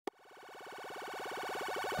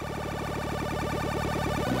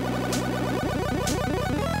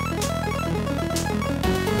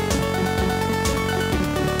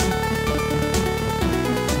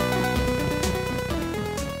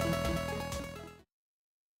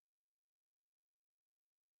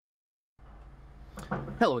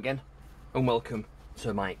Hello again, and welcome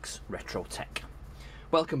to Mike's Retro Tech.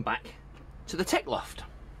 Welcome back to the Tech Loft.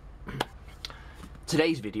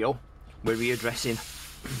 Today's video, we're readdressing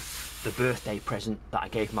the birthday present that I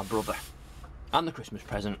gave my brother, and the Christmas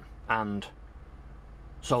present, and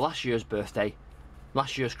so last year's birthday,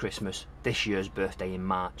 last year's Christmas, this year's birthday in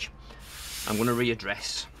March. I'm going to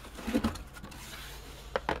readdress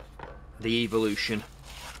the Evolution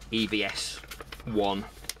EVS-1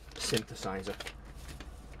 synthesizer.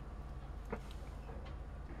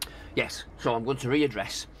 Yes, so I'm going to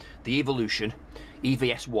readdress the Evolution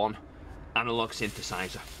EVS-1 analog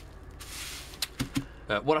synthesizer.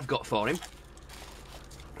 What I've got for him,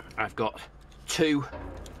 I've got two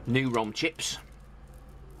new ROM chips,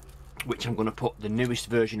 which I'm going to put the newest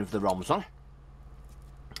version of the ROMs on,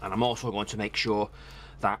 and I'm also going to make sure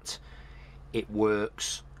that it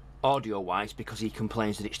works audio wise, because he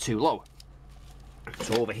complains that it's too low.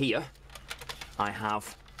 So over here I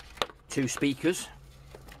have two speakers,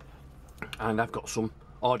 and I've got some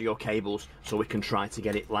audio cables so we can try to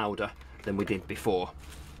get it louder than we did before.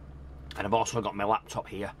 And I've also got my laptop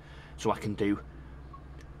here so I can do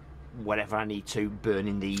whatever I need to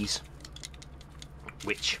burning these,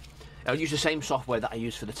 which I'll use the same software that I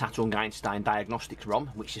used for the Tatung Einstein Diagnostic Rom,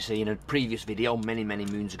 which you see in a previous video many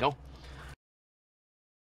moons ago.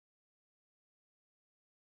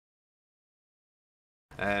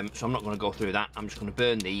 So I'm not going to go through that. I'm just going to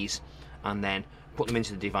burn these and then put them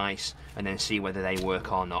into the device and then see whether they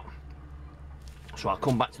work or not. So I'll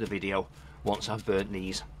come back to the video once I've burnt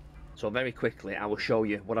these. So very quickly I will show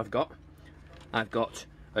you what I've got. I've got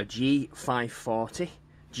a G540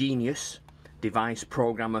 Genius Device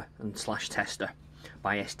Programmer and / Tester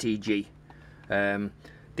by STG.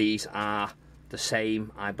 These are the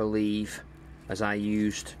same, I believe, as I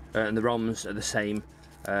used, and the ROMs are the same,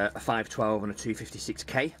 a 512 and a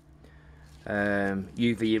 256K.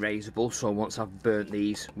 UV erasable, so once I've burnt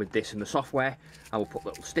these with this and the software, I will put a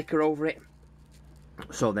little sticker over it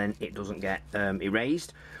so then it doesn't get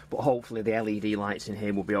erased, but hopefully the LED lights in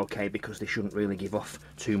here will be okay because they shouldn't really give off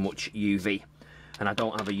too much UV, and I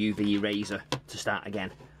don't have a UV eraser to start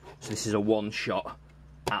again, so this is a one shot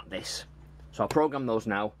at this. So I'll program those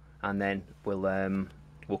now and then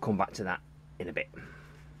we'll come back to that in a bit.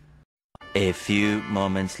 A few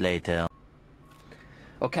moments later.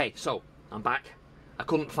 Okay, so I'm back. I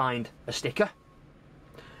couldn't find a sticker,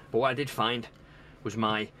 but what I did find was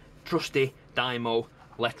my trusty Dymo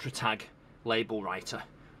letter tag label writer.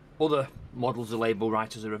 Other models of label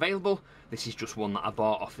writers are available. This is just one that I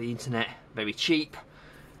bought off the internet, very cheap.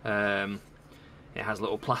 It has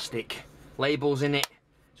little plastic labels in it.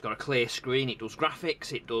 It's got a clear screen, it does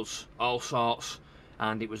graphics, it does all sorts,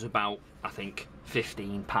 and it was about, I think,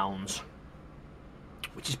 £15,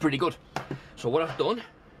 which is pretty good. So what I've done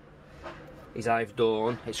is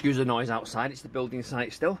excuse the noise outside, it's the building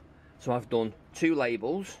site still, so I've done two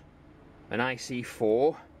labels, an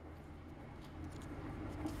IC4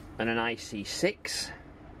 and an IC6.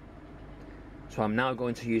 So I'm now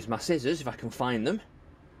going to use my scissors, if I can find them,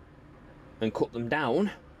 and cut them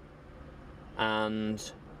down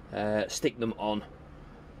and stick them on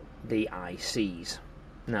the ICs.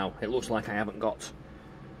 Now it looks like I haven't got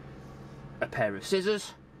a pair of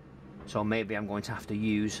scissors, so maybe I'm going to have to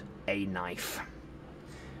use a knife.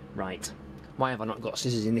 Right, why have I not got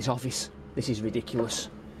scissors in this office? This is ridiculous.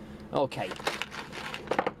 Okay,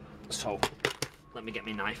 so let me get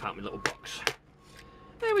my knife out of my little box.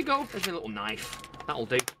 There we go, there's my little knife. That'll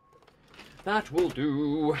do. That will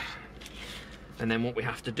do. And then what we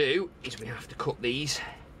have to do is we have to cut these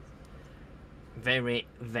very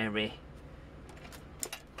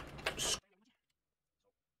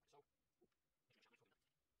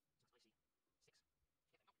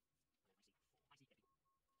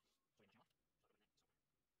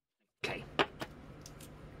okay.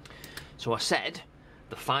 So I said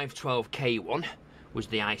the 512K one was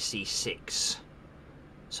the IC6.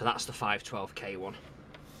 So that's the 512K one.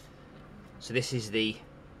 So this is the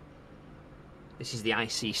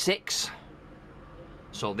IC6.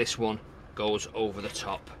 So this one goes over the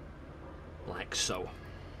top like so.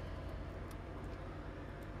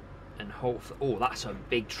 And hopefully, oh, that's a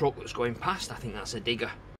big truck that's going past. I think that's a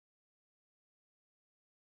digger.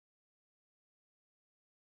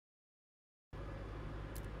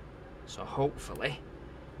 So hopefully,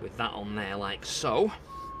 with that on there like so,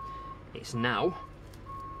 it's now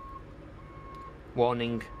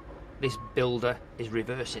warning this builder is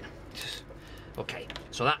reversing. Okay,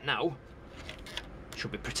 so that now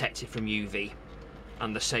should be protected from UV,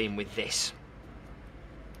 and the same with this.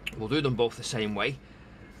 We'll do them both the same way.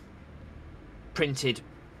 Printed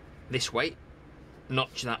this way,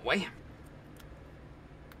 notch that way.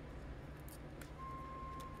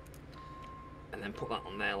 and then put that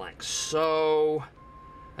on there like so,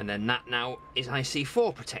 and then that now is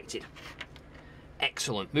IC4 protected.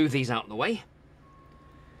 Excellent. Move these out of the way.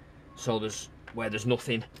 So there's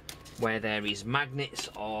nothing, where there is magnets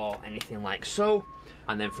or anything like so.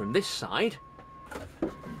 And then from this side,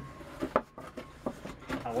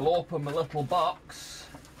 I will open my little box.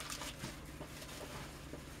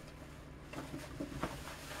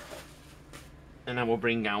 And I will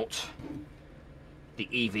bring out the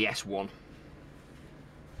EVS-1.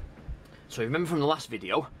 So remember from the last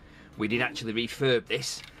video, we did actually refurb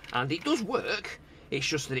this, and it does work, it's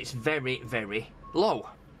just that it's very, very low.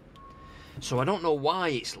 So I don't know why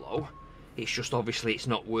it's low, it's just obviously it's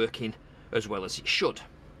not working as well as it should.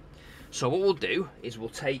 So what we'll do is we'll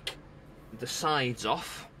take the sides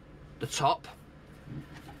off, the top,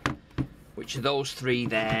 which are those three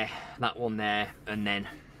there, that one there, and then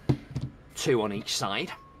two on each side.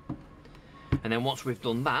 And then once we've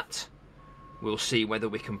done that, we'll see whether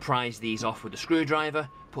we can prise these off with a screwdriver,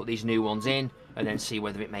 put these new ones in, and then see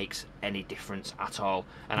whether it makes any difference at all.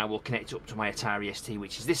 And I will connect it up to my Atari ST,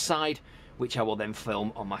 which is this side, which I will then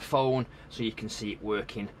film on my phone, so you can see it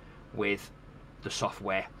working with the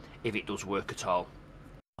software, if it does work at all.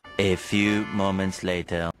 A few moments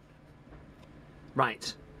later.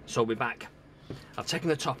 Right, so we're back. I've taken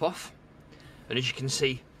the top off, and as you can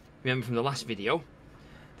see, remember from the last video,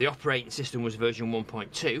 the operating system was version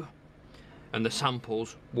 1.2 and the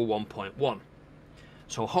samples were 1.1.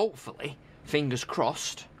 So hopefully, fingers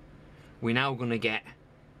crossed, we're now going to get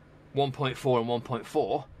 1.4 and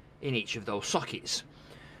 1.4 in each of those sockets.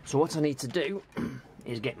 So what I need to do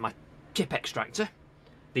is get my chip extractor.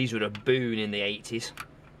 These were a boon in the 80s.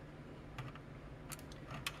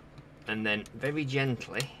 And then very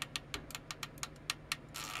gently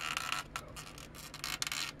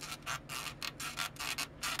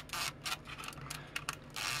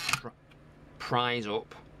prise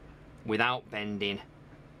up without bending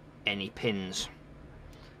any pins.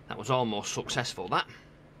 That was almost successful, that.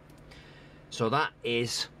 So that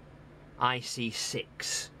is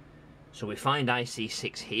IC6. So we find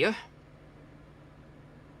IC6 here.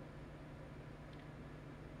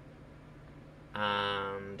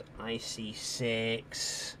 And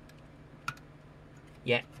IC6,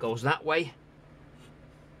 yeah, goes that way.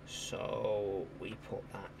 So we put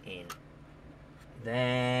that in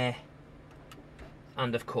there.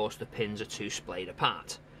 And of course the pins are two splayed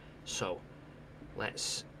apart. So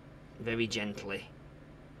let's very gently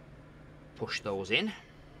push those in.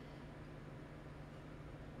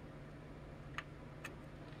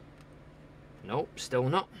 Nope, still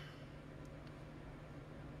not.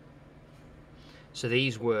 So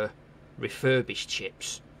these were refurbished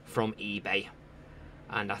chips from eBay,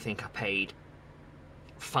 and I think I paid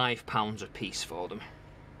 £5 a piece for them.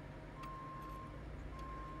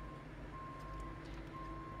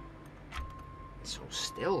 So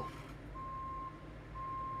still.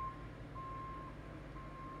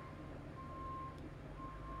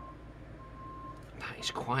 That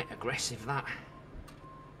is quite aggressive, that.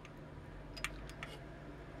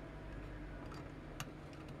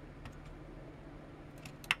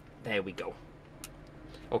 There we go.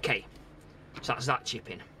 Okay, so that's that chip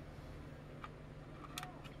in.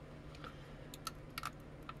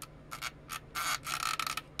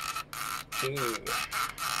 Ooh.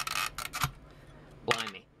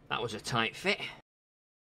 Blimey, that was a tight fit.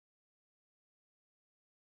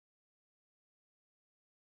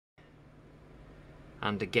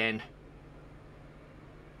 And again,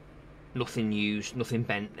 nothing used, nothing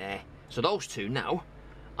bent there. So those two now,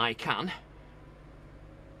 I can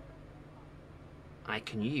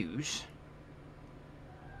use,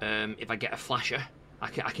 if I get a flasher, I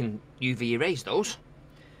can UV erase those.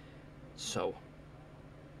 So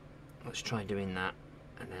let's try doing that,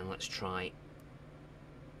 and then let's try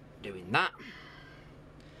doing that,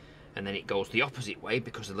 and then it goes the opposite way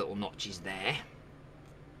because the little notch is there.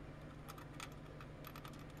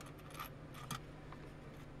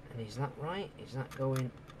 And is that right? Is that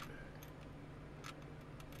going?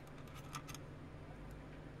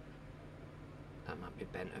 That might be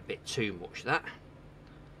bent a bit too much, that.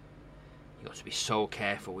 You've got to be so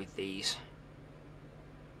careful with these.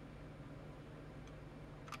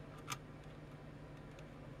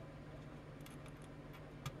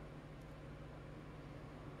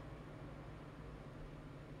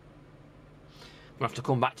 I'm going to have to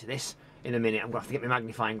come back to this in a minute. I'm going to have to get my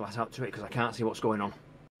magnifying glass out to it because I can't see what's going on.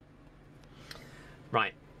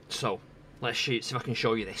 Right, so let's see if I can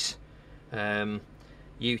show you this.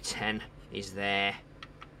 U10 is there,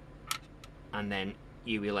 and then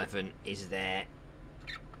U11 is there.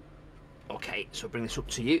 Okay, so bring this up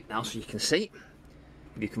to you now so you can see.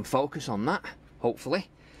 If you can focus on that. hopefully.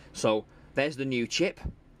 So there's the new chip,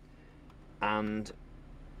 and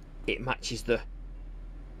it matches the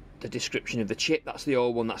description of the chip. That's the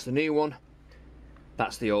old one, that's the new one,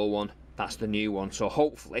 that's the old one, that's the new one. So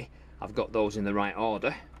hopefully I've got those in the right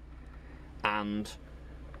order, and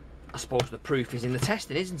I suppose the proof is in the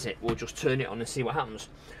testing, isn't it? We'll just turn it on and see what happens.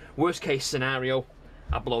 Worst case scenario,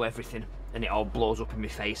 I blow everything and it all blows up in my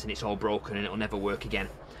face and it's all broken and it'll never work again.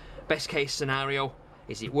 Best case scenario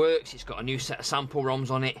is it works, it's got a new set of sample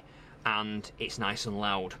ROMs on it, and it's nice and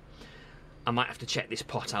loud. I might have to check this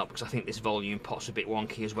pot out because I think this volume pot's a bit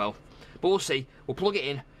wonky as well. But we'll see. We'll plug it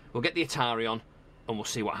in, we'll get the Atari on, and we'll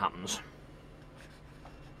see what happens.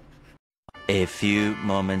 A few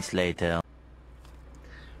moments later.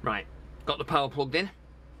 Right, got the power plugged in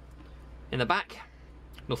the back,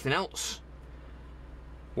 nothing else.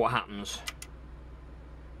 What happens?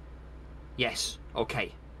 Yes,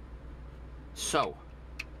 okay. So,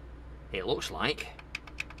 it looks like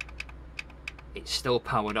it's still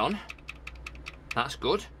powered on. That's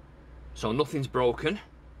good. So nothing's broken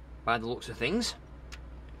by the looks of things.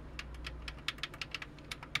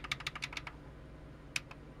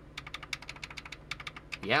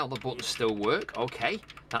 Yeah, all the buttons still work. Okay,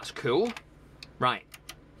 that's cool. Right.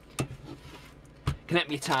 Connect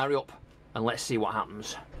my Atari up and let's see what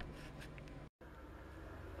happens.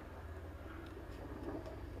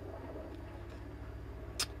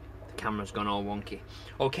 The camera's gone all wonky.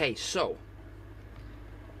 Okay, so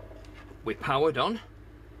we're powered on.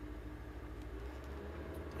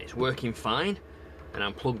 It's working fine, and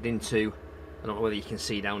I'm plugged into, I don't know whether you can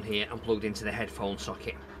see down here, I'm plugged into the headphone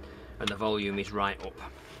socket, and the volume is right up.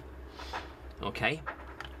 Okay.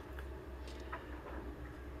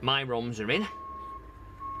 My ROMs are in.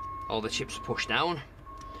 All the chips are pushed down.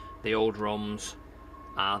 The old ROMs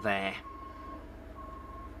are there.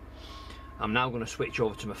 I'm now going to switch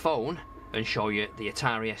over to my phone and show you the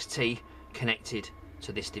Atari ST connected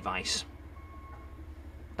to this device.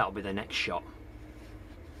 That'll be the next shot.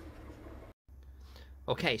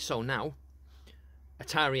 Okay, so now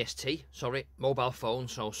Atari ST, sorry, mobile phone,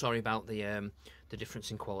 so sorry about the difference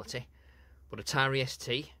in quality, but Atari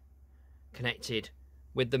ST connected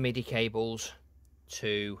with the MIDI cables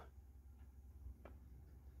to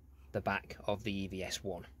the back of the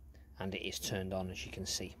EVS-1, and it is turned on, as you can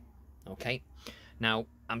see. Okay, now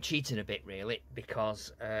I'm cheating a bit really,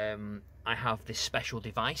 because I have this special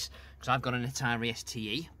device, because I've got an Atari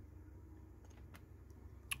STE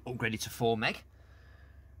upgraded to 4 meg.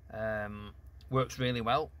 Works really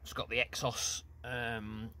well. It's got the Exos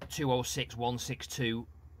 206162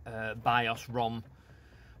 BIOS ROM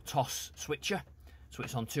TOS switcher, so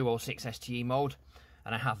it's on 206 STE mode,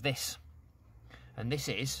 and I have this, and this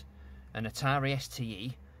is an Atari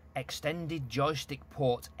STE extended joystick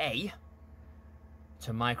port A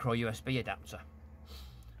to micro USB adapter,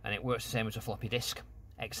 and it works the same as a floppy disk,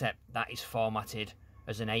 except that is formatted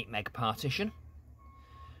as an 8 meg partition.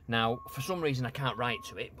 Now, for some reason I can't write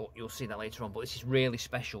to it, but you'll see that later on, but this is really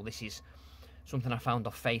special. This is something I found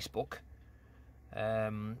off Facebook,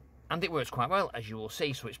 and it works quite well, as you will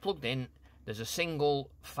see. So it's plugged in, there's a single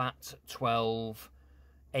FAT 12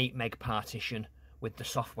 8 meg partition with the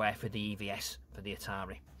software for the EVS for the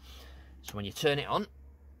Atari. So when you turn it on,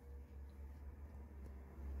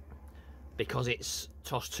 because it's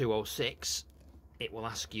TOS 206, it will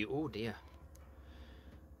ask you, oh dear,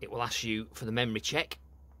 it will ask you for the memory check.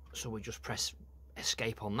 So we just press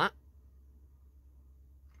escape on that.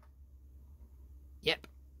 Yep,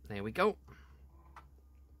 there we go.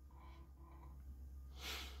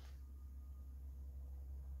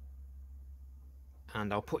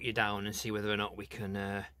 And I'll put you down and see whether or not we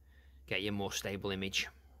can get you a more stable image.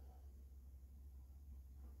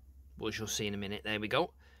 Well, you'll see in a minute. There we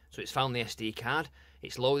go. So it's found the SD card,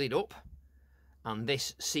 it's loaded up, and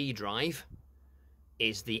this C drive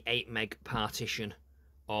is the 8 meg partition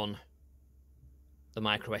on the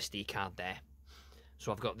micro SD card there.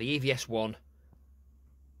 So I've got the EVS-1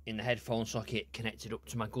 in the headphone socket connected up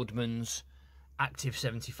to my Goodman's Active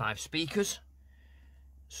 75 speakers,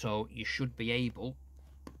 so you should be able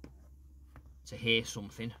to hear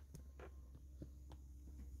something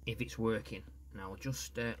if it's working. Now I'll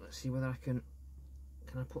just let's see whether I can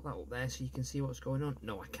I put that up there so you can see what's going on?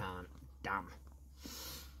 No, I can't. Damn.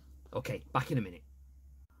 Okay, back in a minute.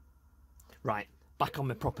 Right, back on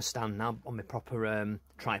my proper stand now, on my proper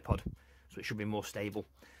tripod, so it should be more stable.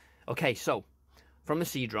 Okay, so from the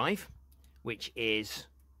C drive, which is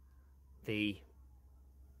the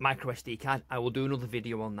micro SD card, I will do another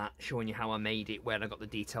video on that, showing you how I made it, where I got the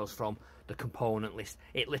details from, the component list.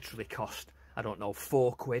 It literally cost, I don't know,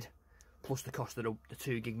 £4 plus the cost of the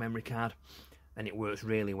 2 gig memory card, and it works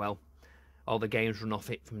really well. all the games run off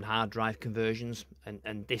it from hard drive conversions,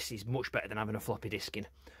 and this is much better than having a floppy disk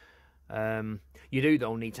in. You do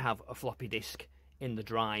though need to have a floppy disk in the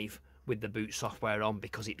drive with the boot software on,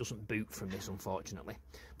 because it doesn't boot from this, unfortunately.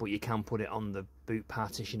 But you can put it on the boot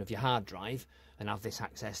partition of your hard drive and have this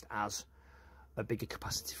accessed as a bigger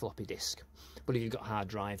capacity floppy disk. But if you've got a hard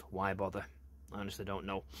drive, why bother? I honestly don't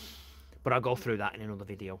know. But I'll go through that in another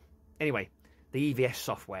video. Anyway, the EVS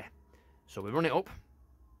software. So we run it up.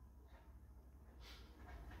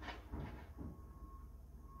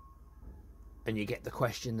 And you get the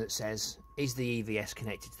question that says, is the EVS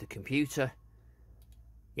connected to the computer?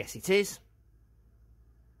 Yes, it is.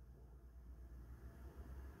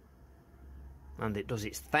 And it does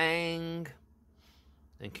its thing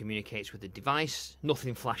and communicates with the device.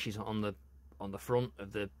 Nothing flashes on the front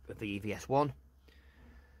of the EVS-1.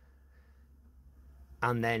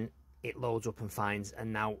 And then it loads up and finds,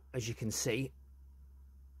 and now, as you can see,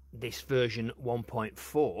 this version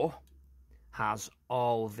 1.4 has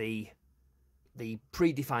all the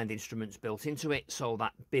predefined instruments built into it, so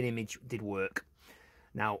that bin image did work.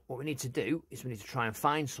 Now, what we need to do is we need to try and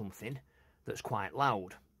find something that's quite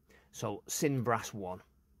loud. So, Syn Brass 1.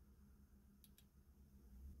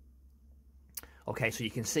 Okay, so you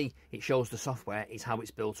can see it shows the software is how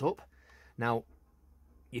it's built up. Now,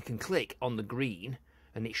 you can click on the green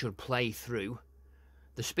and it should play through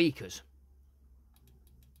the speakers.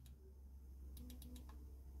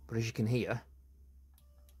 But as you can hear,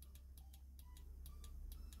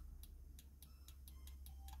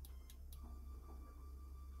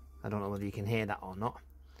 I don't know whether you can hear that or not.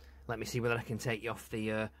 Let me see whether I can take you off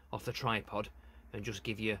the tripod and just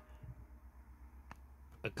give you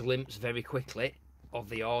a glimpse very quickly of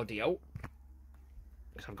the audio.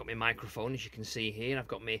 So I've got my microphone, as you can see here. I've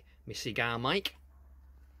got my cigar mic.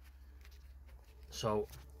 So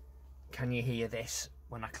can you hear this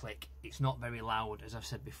when I click? It's not very loud, as I've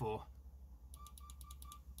said before.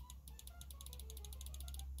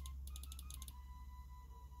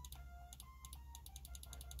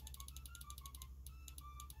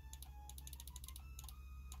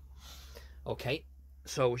 Okay,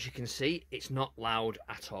 so as you can see, it's not loud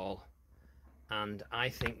at all, and I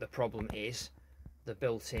think the problem is the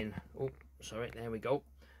built-in, oh sorry, there we go,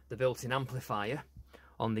 the built-in amplifier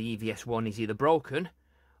on the EVS-1 is either broken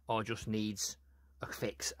or just needs a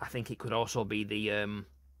fix. I think it could also be the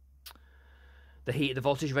heat of the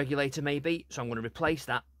voltage regulator maybe, so I'm going to replace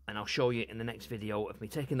that, and I'll show you in the next video of me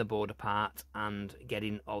taking the board apart and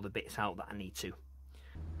getting all the bits out that I need to.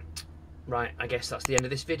 Right, I guess that's the end of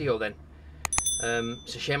this video then.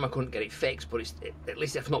 It's a shame I couldn't get it fixed, but at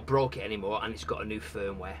least I've not broke it anymore, and it's got a new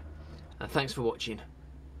firmware. And thanks for watching.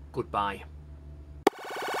 Goodbye.